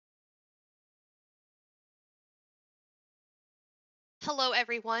Hello,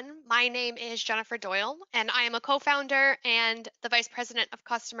 everyone. My name is Jennifer Doyle, and I am a co founder and the Vice President of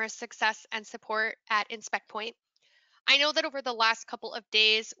Customer Success and Support at InspectPoint. I know that over the last couple of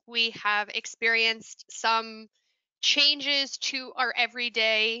days, we have experienced some changes to our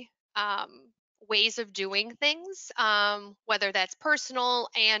everyday ways of doing things, whether that's personal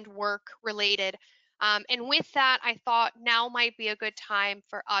and work related. And with that, I thought now might be a good time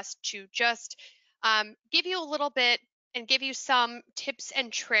for us to just give you a little bit and give you some tips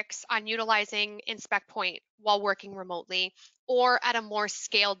and tricks on utilizing InspectPoint while working remotely or at a more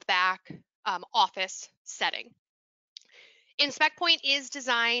scaled back office setting. InspectPoint is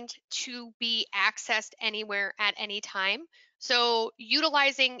designed to be accessed anywhere at any time. So,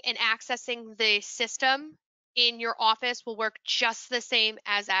 utilizing and accessing the system in your office will work just the same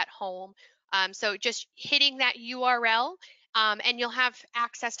as at home. So, just hitting that URL and you'll have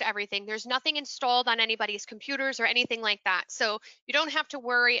access to everything. There's nothing installed on anybody's computers or anything like that. So, you don't have to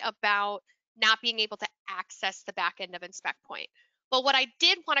worry about not being able to access the back end of InspectPoint. But what I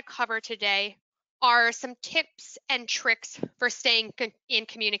did want to cover today are some tips and tricks for staying in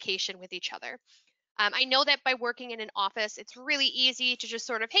communication with each other. I know that by working in an office, it's really easy to just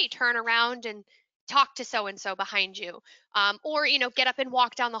sort of, hey, turn around and talk to so and so behind you, or get up and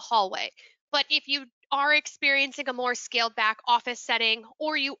walk down the hallway. But if you are experiencing a more scaled back office setting,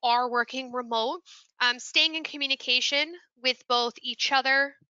 or you are working remote, staying in communication with both each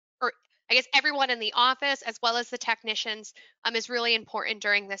other, or I guess everyone in the office, as well as the technicians, is really important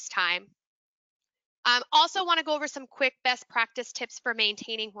during this time. Also want to go over some quick best practice tips for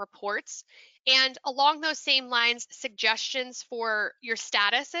maintaining reports. And along those same lines, suggestions for your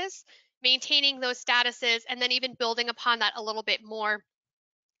statuses, maintaining those statuses, and then even building upon that a little bit more,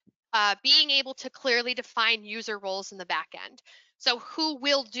 being able to clearly define user roles in the back end. So who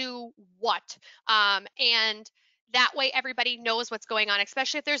will do what? And that way everybody knows what's going on,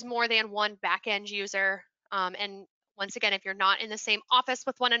 especially if there's more than one back end user. And once again, if you're not in the same office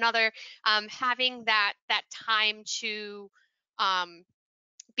with one another, having that time to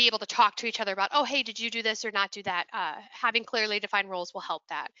be able to talk to each other about, oh, hey, did you do this or not do that? Having clearly defined roles will help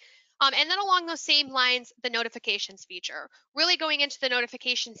that. And then along those same lines, the notifications feature, really going into the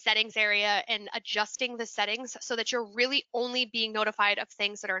notification settings area and adjusting the settings so that you're really only being notified of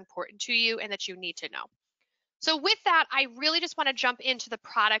things that are important to you and that you need to know. So with that, I really just want to jump into the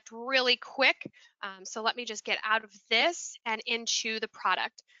product really quick. So let me just get out of this and into the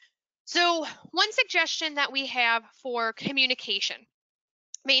product. So one suggestion that we have for communication,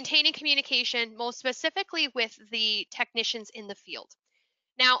 maintaining communication, most specifically with the technicians in the field.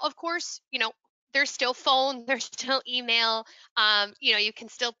 Now, of course, there's still phone, there's still email, you can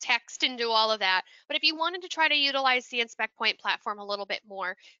still text and do all of that. But if you wanted to try to utilize the InspectPoint platform a little bit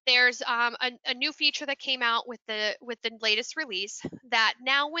more, there's a new feature that came out with the latest release that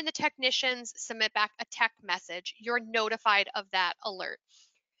now when the technicians submit back a tech message, you're notified of that alert.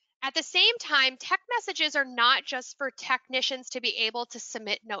 At the same time, tech messages are not just for technicians to be able to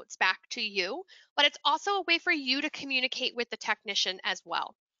submit notes back to you, but it's also a way for you to communicate with the technician as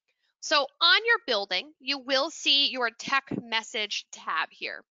well. So on your building, you will see your tech message tab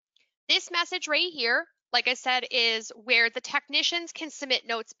here. This message right here, like I said, is where the technicians can submit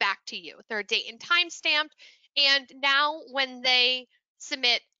notes back to you. They're date and time stamped, and now when they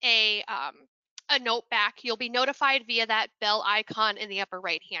submit a note back, you'll be notified via that bell icon in the upper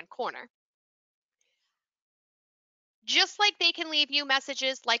right-hand corner. Just like they can leave you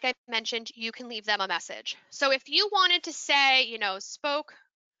messages, like I mentioned, you can leave them a message. So if you wanted to say, spoke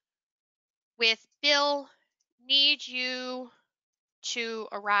with Bill, need you to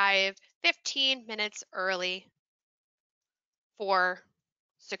arrive 15 minutes early for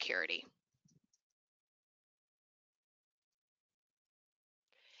security.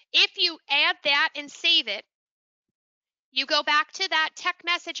 If you add that and save it, you go back to that tech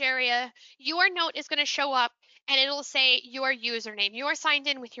message area, your note is going to show up and it'll say your username. You are signed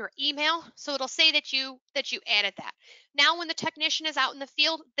in with your email, so it'll say that you added that. Now when the technician is out in the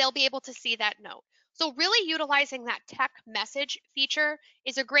field, they'll be able to see that note. So really utilizing that tech message feature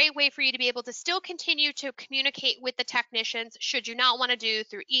is a great way for you to be able to still continue to communicate with the technicians should you not want to do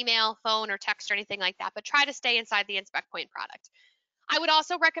through email, phone, or text or anything like that, but try to stay inside the InspectPoint product. I would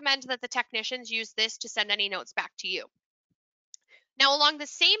also recommend that the technicians use this to send any notes back to you. Now, along the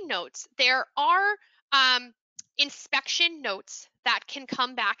same notes, there are inspection notes that can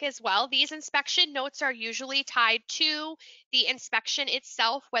come back as well. These inspection notes are usually tied to the inspection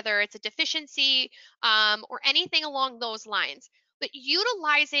itself, whether it's a deficiency or anything along those lines. But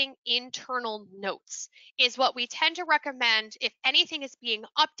utilizing internal notes is what we tend to recommend if anything is being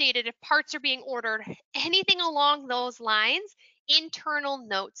updated, if parts are being ordered, anything along those lines internal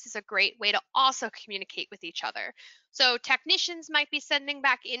notes is a great way to also communicate with each other. So technicians might be sending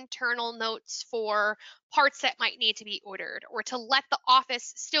back internal notes for parts that might need to be ordered or to let the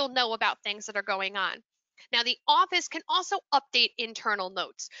office still know about things that are going on. Now, the office can also update internal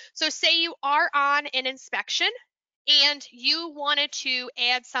notes. So, say you are on an inspection and you wanted to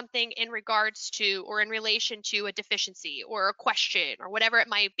add something in regards to or in relation to a deficiency or a question or whatever it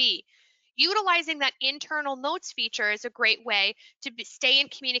might be. Utilizing that internal notes feature is a great way to stay in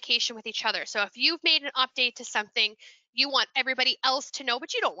communication with each other. So if you've made an update to something you want everybody else to know,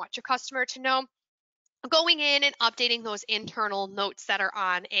 but you don't want your customer to know, going in and updating those internal notes that are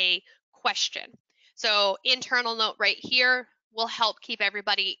on a question. So internal note right here will help keep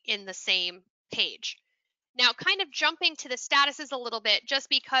everybody in the same page. Now, kind of jumping to the statuses a little bit, just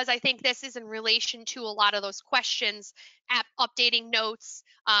because I think this is in relation to a lot of those questions, updating notes,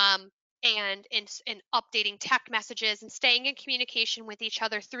 and updating tech messages and staying in communication with each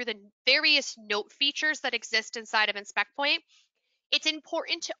other through the various note features that exist inside of InspectPoint. It's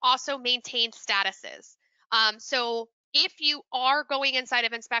important to also maintain statuses. So if you are going inside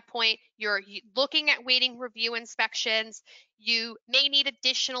of InspectPoint, you're looking at waiting review inspections, you may need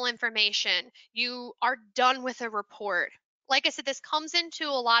additional information, you are done with a report. Like I said, this comes into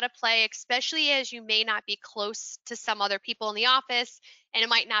a lot of play, especially as you may not be close to some other people in the office, and it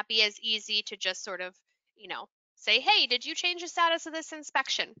might not be as easy to just sort of, say, hey, did you change the status of this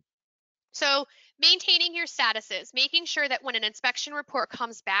inspection? So, maintaining your statuses, making sure that when an inspection report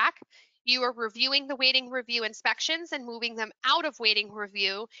comes back, you are reviewing the waiting review inspections and moving them out of waiting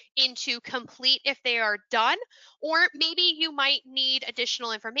review into complete if they are done. Or maybe you might need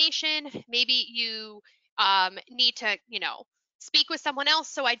additional information. Maybe you need to, speak with someone else.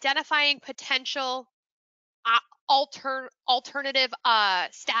 So, identifying potential uh, alternative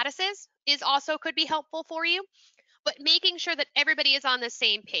statuses is also could be helpful for you, but making sure that everybody is on the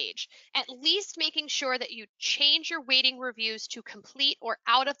same page. At least making sure that you change your waiting reviews to complete or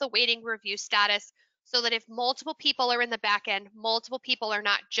out of the waiting review status, so that if multiple people are in the back end, multiple people are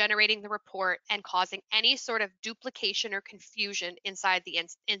not generating the report and causing any sort of duplication or confusion inside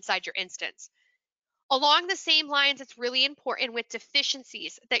inside your instance. Along the same lines, it's really important with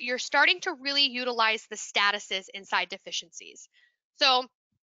deficiencies that you're starting to really utilize the statuses inside deficiencies. So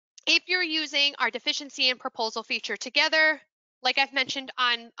if you're using our deficiency and proposal feature together, like I've mentioned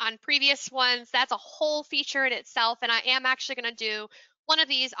on previous ones, that's a whole feature in itself. And I am actually going to do one of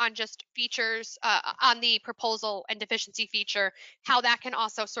these on just features on the proposal and deficiency feature, how that can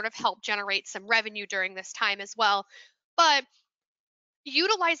also sort of help generate some revenue during this time as well. But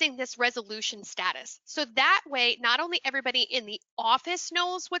utilizing this resolution status. So that way, not only everybody in the office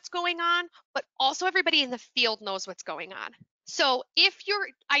knows what's going on, but also everybody in the field knows what's going on. So if you're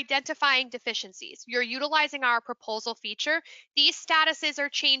identifying deficiencies, you're utilizing our proposal feature, these statuses are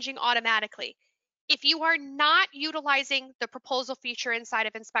changing automatically. If you are not utilizing the proposal feature inside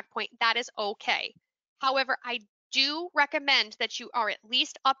of InspectPoint, that is okay. However, I do recommend that you are at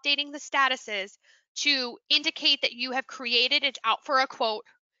least updating the statuses to indicate that you have created it out for a quote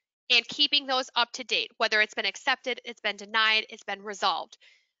and keeping those up to date, whether it's been accepted, it's been denied, it's been resolved.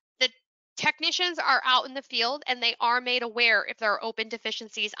 The technicians are out in the field and they are made aware if there are open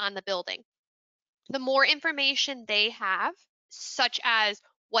deficiencies on the building. The more information they have, such as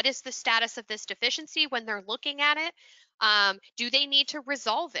what is the status of this deficiency when they're looking at it, do they need to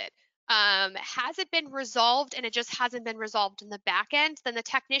resolve it? Has it been resolved and it just hasn't been resolved in the back end? Then the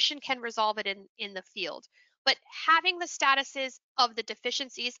technician can resolve it in the field. But having the statuses of the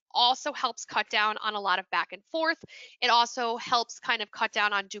deficiencies also helps cut down on a lot of back and forth. It also helps kind of cut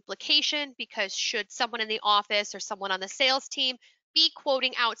down on duplication, because should someone in the office or someone on the sales team be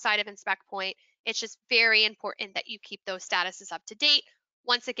quoting outside of InspectPoint, it's just very important that you keep those statuses up to date.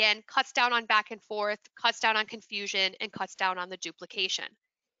 Once again, cuts down on back and forth, cuts down on confusion, and cuts down on the duplication.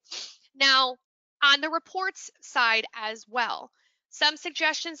 Now, on the reports side as well, some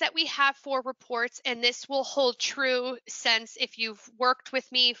suggestions that we have for reports, and this will hold true since if you've worked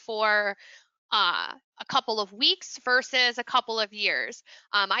with me for a couple of weeks versus a couple of years,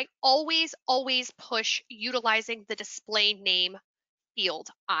 I always push utilizing the display name field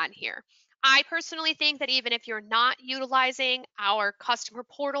on here. I personally think that even if you're not utilizing our customer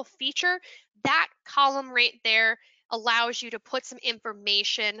portal feature, that column right there allows you to put some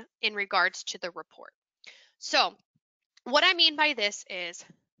information in regards to the report. So what I mean by this is,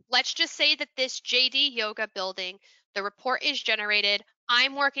 let's just say that this JD Yoga building, the report is generated.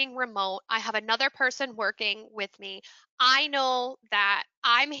 I'm working remote. I have another person working with me. I know that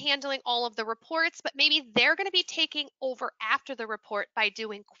I'm handling all of the reports, but maybe they're going to be taking over after the report by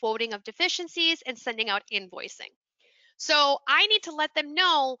doing quoting of deficiencies and sending out invoicing. So I need to let them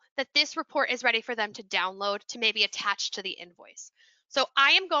know that this report is ready for them to download to maybe attach to the invoice. So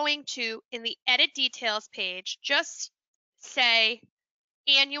I am going to, in the edit details page, just say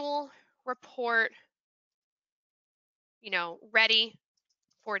annual report, ready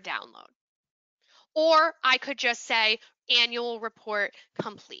for download. Or I could just say annual report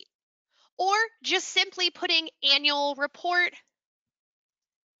complete. Or just simply putting annual report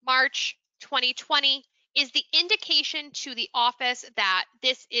March 2020 is the indication to the office that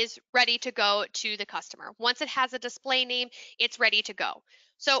this is ready to go to the customer. Once it has a display name, it's ready to go.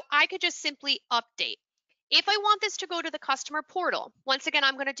 So I could just simply update. If I want this to go to the customer portal, once again,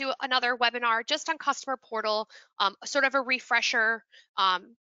 I'm going to do another webinar just on customer portal, sort of a refresher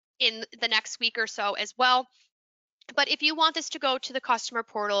in the next week or so as well. But if you want this to go to the customer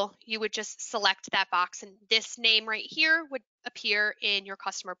portal, you would just select that box and this name right here would appear in your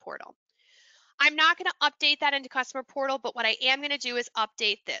customer portal. I'm not going to update that into customer portal, but what I am going to do is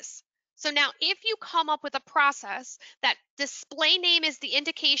update this. So now if you come up with a process that display name is the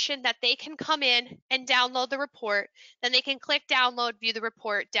indication that they can come in and download the report, then they can click download, view the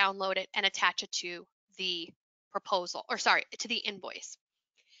report, download it, and attach it to the to the invoice.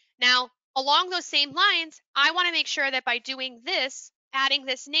 Now, along those same lines, I want to make sure that by doing this, adding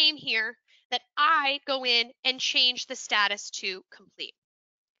this name here, that I go in and change the status to complete.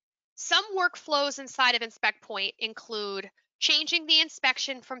 Some workflows inside of Inspect Point include changing the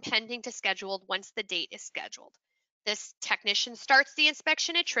inspection from pending to scheduled once the date is scheduled. This technician starts the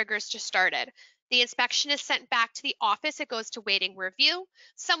inspection, it triggers to started. The inspection is sent back to the office, it goes to waiting review.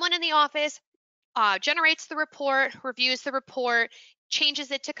 Someone in the office generates the report, reviews the report,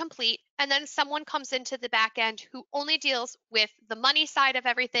 changes it to complete, and then someone comes into the back end who only deals with the money side of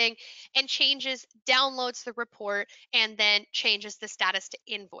everything and downloads the report, and then changes the status to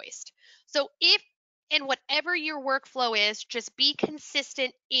invoiced. So if in whatever your workflow is, just be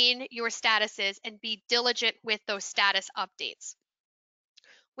consistent in your statuses and be diligent with those status updates.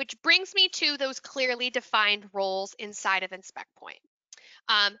 Which brings me to those clearly defined roles inside of Inspect Point.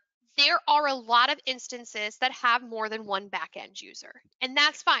 Um, there are a lot of instances that have more than one backend user, and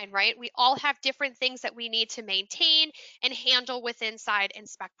that's fine, right? We all have different things that we need to maintain and handle with inside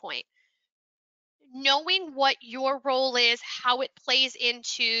Inspect Point. Knowing what your role is, how it plays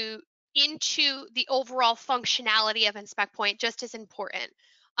into the overall functionality of Inspect Point just as important.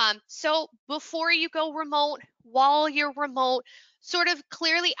 So before you go remote, while you're remote, sort of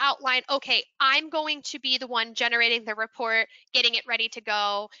clearly outline, okay, I'm going to be the one generating the report, getting it ready to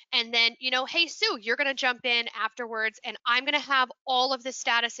go. And then, hey, Sue, you're going to jump in afterwards and I'm going to have all of the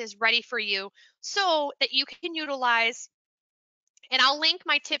statuses ready for you so that you can utilize, and I'll link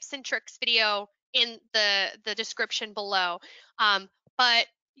my tips and tricks video in the description below. But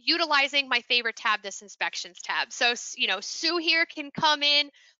utilizing my favorite tab, this inspections tab. So, Sue here can come in,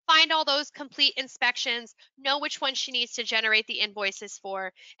 find all those complete inspections, know which one she needs to generate the invoices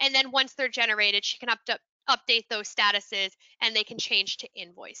for. And then once they're generated, she can update those statuses and they can change to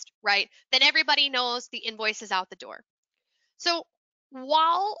invoiced, right? Then everybody knows the invoice is out the door. So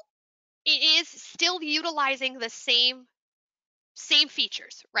while it is still utilizing the same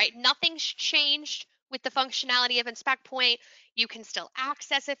features, right? Nothing's changed with the functionality of Inspect Point. You can still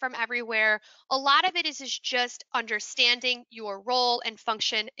access it from everywhere. A lot of it is just understanding your role and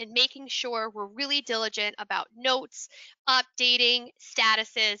function and making sure we're really diligent about notes, updating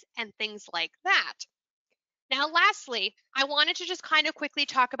statuses, and things like that. Now, lastly, I wanted to just kind of quickly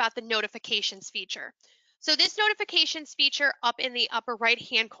talk about the notifications feature. So this notifications feature up in the upper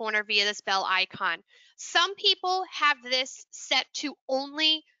right-hand corner via this bell icon. Some people have this set to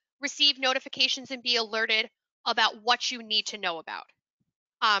only receive notifications and be alerted about what you need to know about.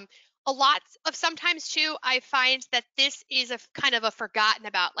 A lot of sometimes too, I find that this is a kind of a forgotten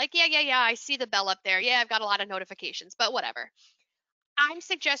about, like, yeah, I see the bell up there. Yeah, I've got a lot of notifications, but whatever. I'm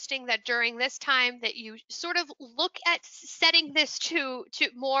suggesting that during this time that you sort of look at setting this to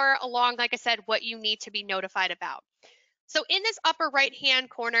more along, like I said, what you need to be notified about. So in this upper right hand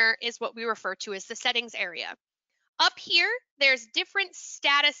corner is what we refer to as the settings area. Up here, there's different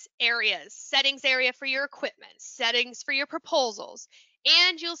status areas: settings area for your equipment, settings for your proposals,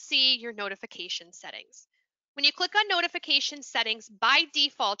 and you'll see your notification settings. When you click on notification settings, by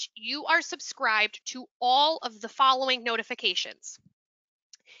default, you are subscribed to all of the following notifications.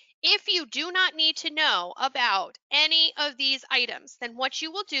 If you do not need to know about any of these items, then what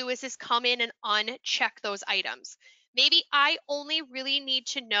you will do is come in and uncheck those items. Maybe I only really need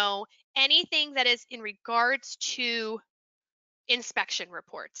to know anything that is in regards to inspection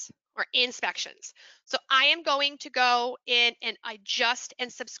reports or inspections. So I am going to go in and adjust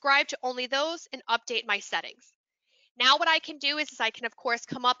and subscribe to only those and update my settings. Now what I can do is I can, of course,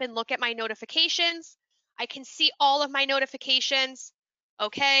 come up and look at my notifications. I can see all of my notifications.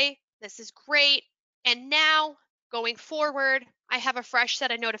 Okay, this is great. And now going forward, I have a fresh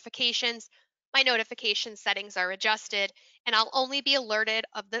set of notifications. My notification settings are adjusted, and I'll only be alerted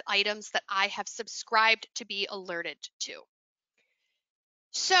of the items that I have subscribed to be alerted to.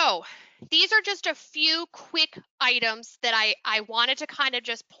 So these are just a few quick items that I wanted to kind of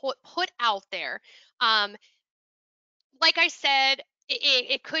just put out there. Um, like I said,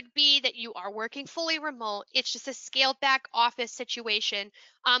 it could be that you are working fully remote. It's just a scaled back office situation.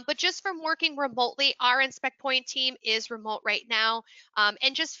 But just from working remotely, our Inspect Point team is remote right now.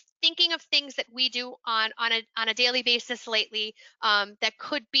 And just thinking of things that we do on a daily basis lately that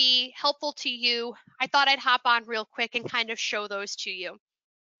could be helpful to you, I thought I'd hop on real quick and kind of show those to you.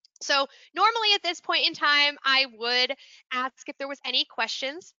 So normally at this point in time, I would ask if there was any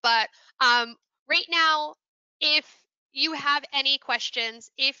questions, but right now, if you have any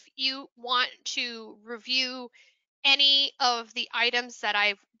questions, if you want to review any of the items that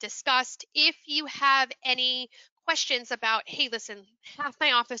I've discussed. If you have any questions about, hey, listen, half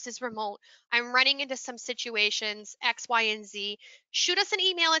my office is remote, I'm running into some situations, X, Y, and Z, shoot us an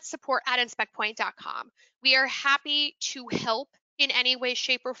email at support@inspectpoint.com. We are happy to help in any way,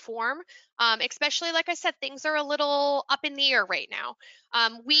 shape, or form. Especially, like I said, things are a little up in the air right now.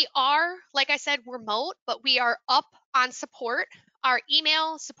 We are, like I said, remote, but we are up on support. Our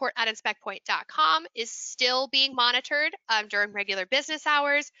email, support@inspectpoint.com, is still being monitored during regular business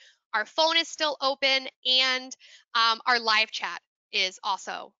hours. Our phone is still open, and our live chat is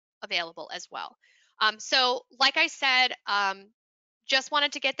also available as well. So, like I said, just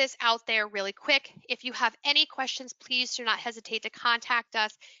wanted to get this out there really quick. If you have any questions, please do not hesitate to contact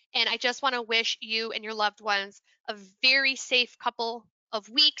us. And I just want to wish you and your loved ones a very safe couple of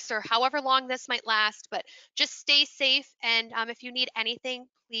weeks or however long this might last. But just stay safe. And if you need anything,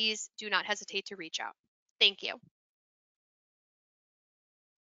 please do not hesitate to reach out. Thank you.